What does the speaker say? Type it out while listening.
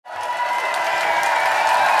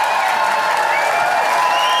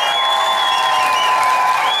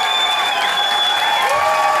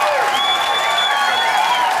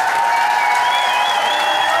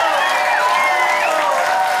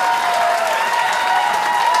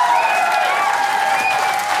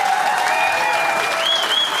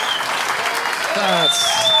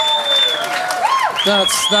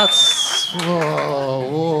That's. Whoa,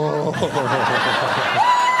 whoa.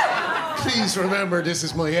 Please remember, this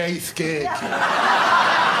is my 8th gig.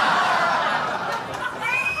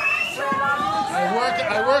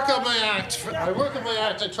 I work on my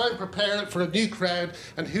act. I try and prepare it for a new crowd.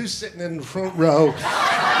 And who's sitting in the front row?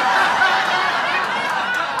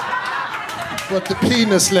 But the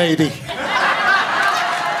penis lady.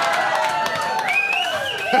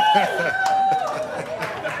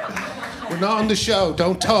 We're not on the show.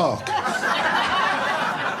 Don't talk.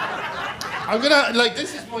 I'm gonna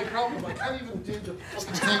this is my problem. I can't even do the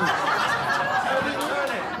fucking thing.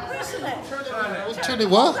 Turn it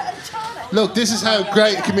what? Look, this is how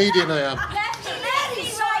great a comedian I am.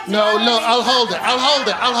 No, look, I'll hold it.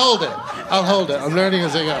 I'm learning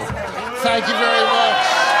as I go. Thank you very much.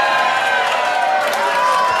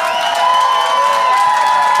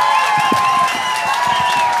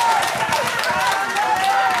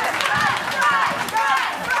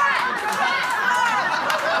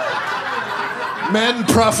 Men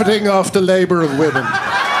profiting off the labor of women.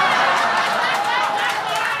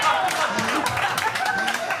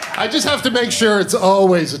 I just have to make sure it's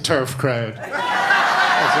always a turf crowd.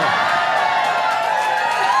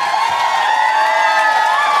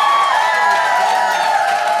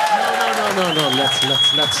 No.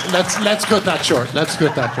 Let's cut that short.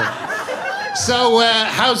 So,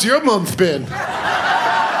 how's your month been?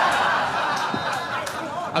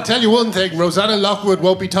 I'll tell you one thing, Rosanna Lockwood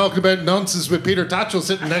won't be talking about nonsense with Peter Tatchell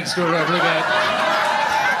sitting next to her ever again.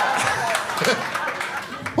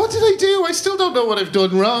 What did I do? I still don't know what I've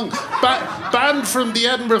done wrong. Banned from the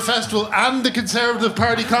Edinburgh Festival and the Conservative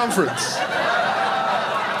Party conference.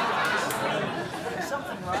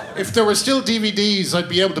 If there were still DVDs, I'd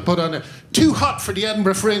be able to put on it. Too hot for the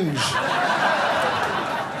Edinburgh Fringe.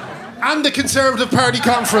 And the Conservative Party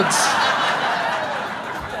conference.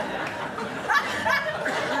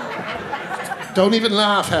 Don't even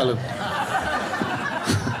laugh, Helen.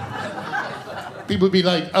 People would be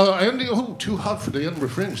like, too hot for the Edinburgh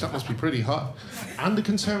Fringe. That must be pretty hot. And the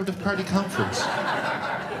Conservative Party conference.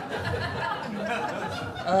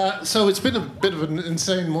 So it's been a bit of an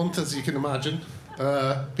insane month, as you can imagine.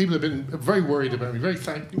 People have been very worried about me.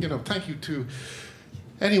 Thank you to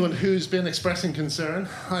anyone who's been expressing concern.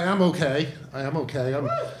 I am okay. I'm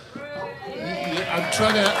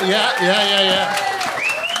trying to. Yeah.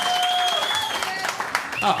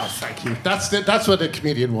 Oh, thank you. That's what a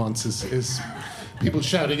comedian wants is people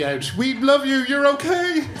shouting out, "We love you. You're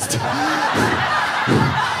okay.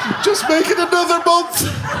 Just make it another month."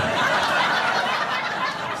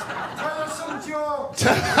 Tell us some jokes.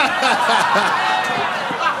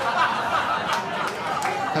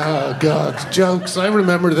 Oh God, jokes! I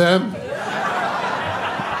remember them.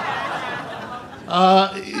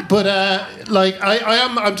 I'm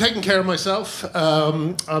taking care of myself.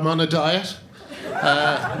 I'm on a diet.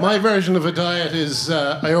 My version of a diet is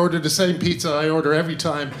I order the same pizza I order every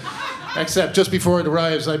time, except just before it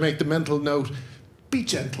arrives, I make the mental note: be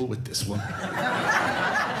gentle with this one.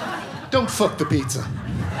 Don't fuck the pizza.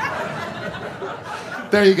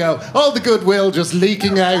 There you go. All the goodwill just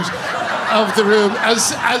leaking out of the room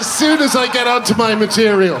as soon as I get onto my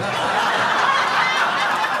material.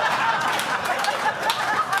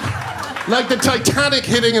 Like the Titanic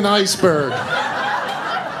hitting an iceberg.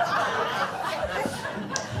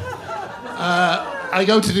 I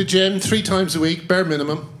go to the gym 3 times a week, bare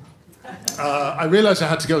minimum. I realised I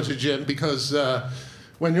had to go to the gym because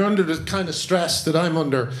when you're under the kind of stress that I'm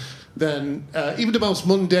under, then even the most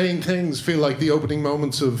mundane things feel like the opening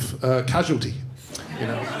moments of Casualty. You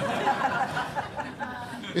know?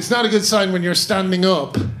 It's not a good sign when you're standing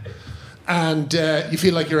up and you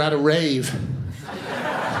feel like you're at a rave.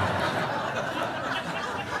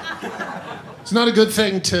 It's not a good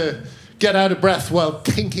thing to get out of breath while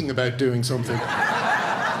thinking about doing something.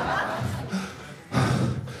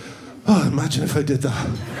 Oh, imagine if I did that.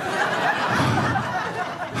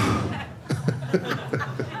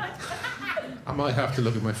 I might have to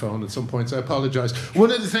look at my phone at some points. I apologise.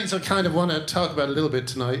 One of the things I kind of want to talk about a little bit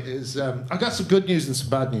tonight is I got some good news and some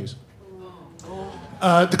bad news.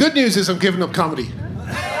 The good news is I'm giving up comedy.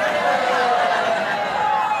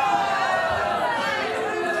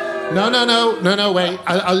 No, wait.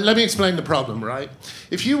 Let me explain the problem, right?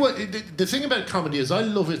 The thing about comedy is I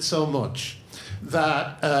love it so much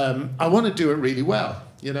that I want to do it really well,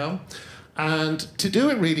 you know? And to do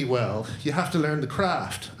it really well, you have to learn the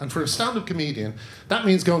craft. And for a stand-up comedian, that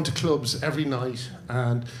means going to clubs every night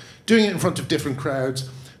and doing it in front of different crowds,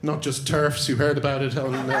 not just TERFs who heard about it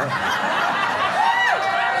on...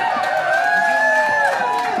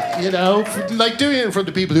 you know, like doing it in front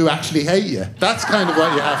of people who actually hate you. That's kind of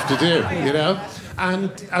what you have to do, you know?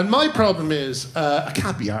 And my problem is I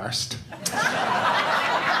can't be arsed.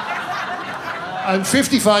 I'm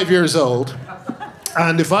 55 years old,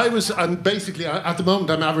 and basically at the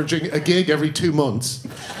moment I'm averaging a gig every 2 months.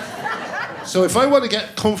 So if I want to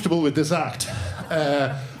get comfortable with this act,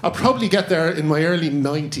 I'll probably get there in my early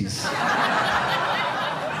 90s.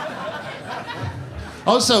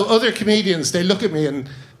 Also, other comedians, they look at me and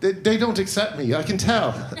they don't accept me. I can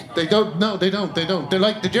tell. They don't. No, they don't. They're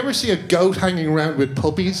like, did you ever see a goat hanging around with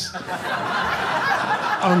puppies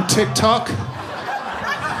on TikTok?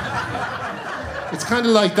 It's kind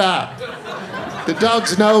of like that. The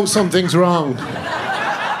dogs know something's wrong.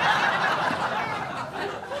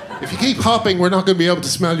 If you keep hopping, we're not going to be able to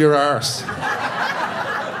smell your arse.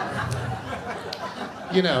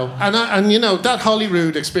 You know, and you know, that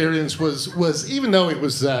Holyrood experience was even though it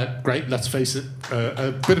was great, let's face it,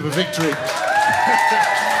 a bit of a victory.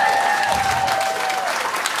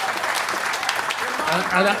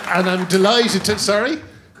 and I'm delighted to. Sorry.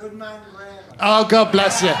 Good man, Graham. Oh, God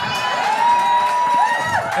bless you.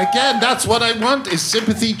 Again, that's what I want, is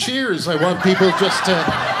sympathy cheers. I want people just to...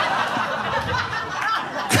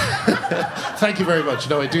 Thank you very much.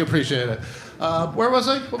 No, I do appreciate it. Where was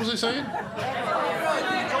I? What was I saying?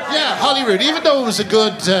 Yeah, Holyrood. Even though it was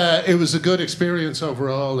a good experience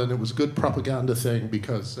overall, and it was a good propaganda thing,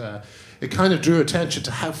 because it kind of drew attention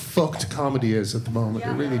to how fucked comedy is at the moment.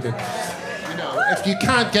 It really did. You know, if you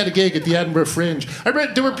can't get a gig at the Edinburgh Fringe, I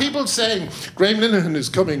read there were people saying Graham Linehan is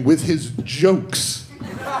coming with his jokes.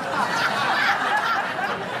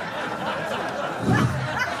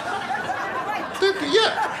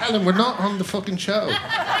 Yeah, Helen, we're not on the fucking show.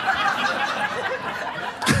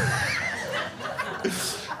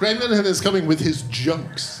 Graham Linehan is coming with his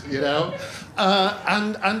jokes, you know?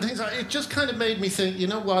 And things like, it just kind of made me think, you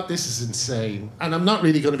know what, this is insane. And I'm not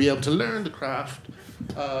really going to be able to learn the craft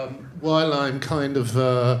while I'm kind of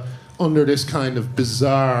under this kind of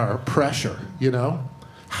bizarre pressure, you know?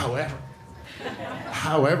 However,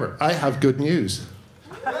 I have good news.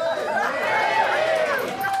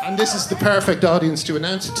 And this is the perfect audience to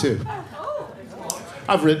announce it to.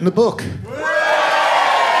 I've written a book.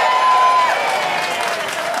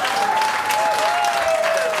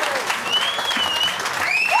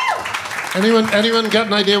 Anyone got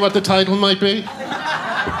an idea what the title might be?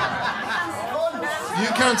 You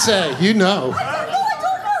can't say. You know.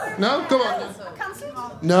 No? Go on.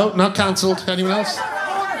 No, not cancelled. Anyone else?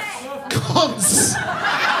 Cunts.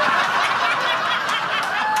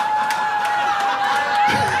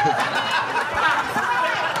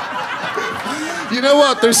 You know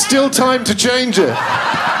what? There's still time to change it.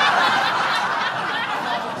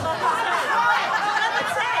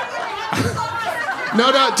 No,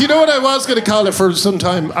 do you know what I was going to call it for some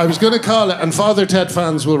time? I was going to call it, and Father Ted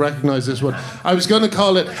fans will recognise this one, I was going to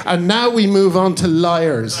call it, and now we move on to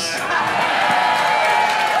liars.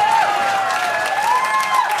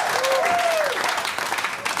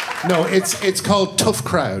 No, it's called Tough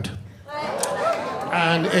Crowd.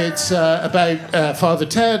 And it's about Father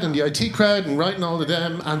Ted and the IT crowd and writing all of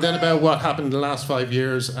them, and then about what happened in the last 5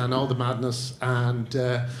 years and all the madness, and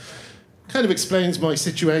kind of explains my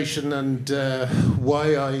situation and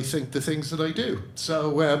why I think the things that I do.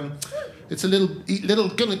 So it's a little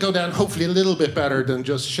going to go down hopefully a little bit better than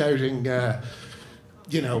just shouting,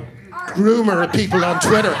 you know, rumour at people on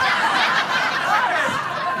Twitter.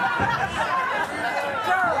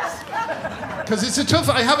 Because it's a tough.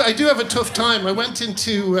 I do have a tough time. I went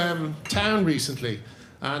into town recently,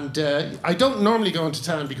 and I don't normally go into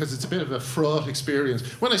town because it's a bit of a fraught experience.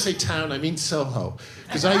 When I say town, I mean Soho,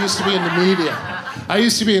 because I used to be in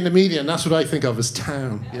the media. And that's what I think of as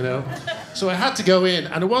town, you know. So I had to go in,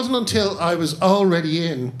 and it wasn't until I was already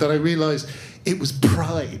in that I realised it was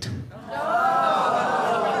Pride.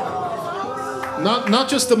 Not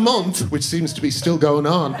just the month, which seems to be still going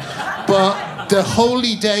on, but the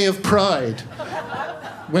holy day of Pride.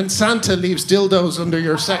 When Santa leaves dildos under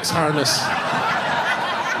your sex harness.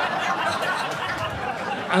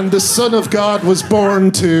 And the Son of God was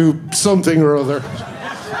born to something or other.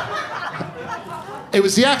 It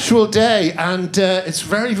was the actual day, and it's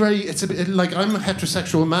very, it's a bit like I'm a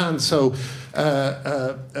heterosexual man, so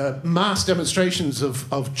mass demonstrations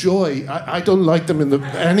of joy, I don't like them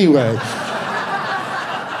anyway.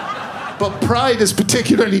 But Pride is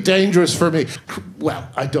particularly dangerous for me. Well,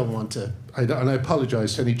 I don't want to, and I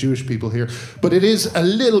apologise to any Jewish people here, but it is a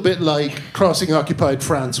little bit like crossing occupied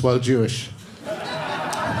France while Jewish.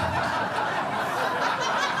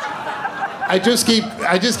 I just keep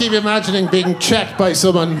imagining being checked by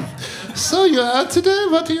someone. So you are today?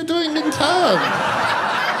 What are you doing in town?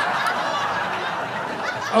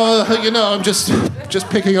 Oh, you know, I'm just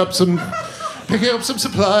picking up some picking up some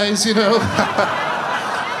supplies, you know.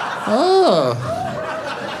 Oh.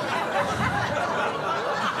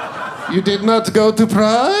 You did not go to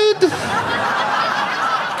Pride?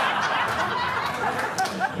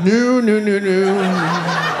 No, no, no, no.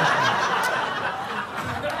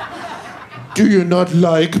 Do you not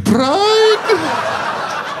like Pride?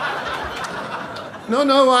 No,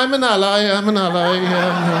 no, I'm an ally, I'm an ally.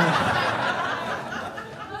 Yeah,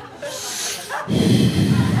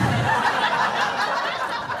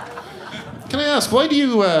 Can I ask, why do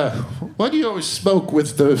you always smoke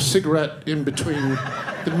with the cigarette in between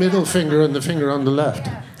the middle finger and the finger on the left?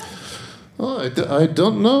 Oh, I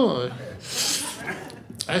don't know.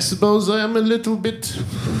 I suppose I am a little bit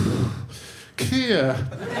queer.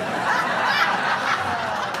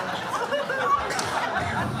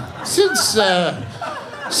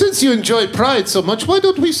 Since you enjoy Pride so much, why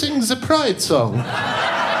don't we sing the Pride song?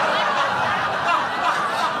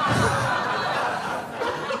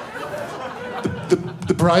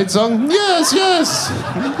 The Pride song? Yes, yes.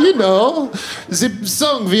 You know, the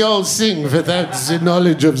song we all sing without the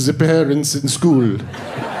knowledge of the parents in school.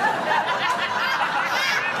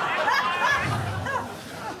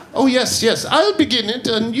 Oh, yes, yes. I'll begin it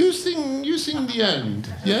and you sing the end.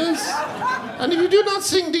 Yes? And if you do not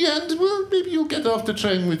sing the end, well, maybe you'll get off the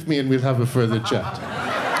train with me and we'll have a further chat.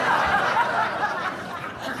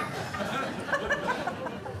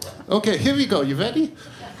 Okay, here we go. You ready?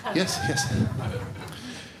 Yes, yes.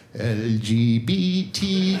 LGBTQ.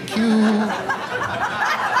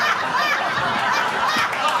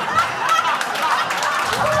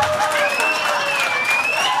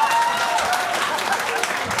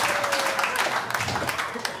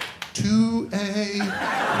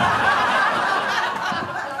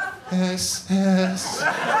 SS.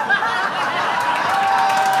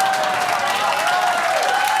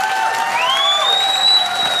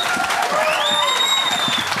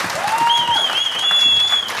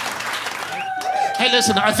 Hey,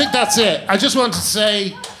 listen, I think that's it. I just want to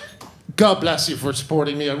say, God bless you for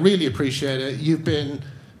supporting me. I really appreciate it. You've been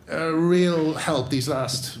a real help these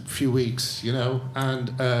last few weeks, you know,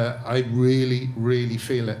 and I really, really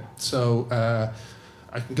feel it. So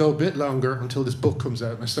I can go a bit longer until this book comes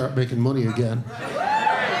out and I start making money again.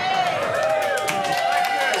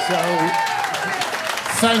 So,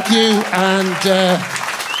 thank you, and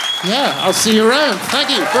yeah, I'll see you around. Thank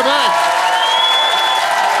you. Bye-bye.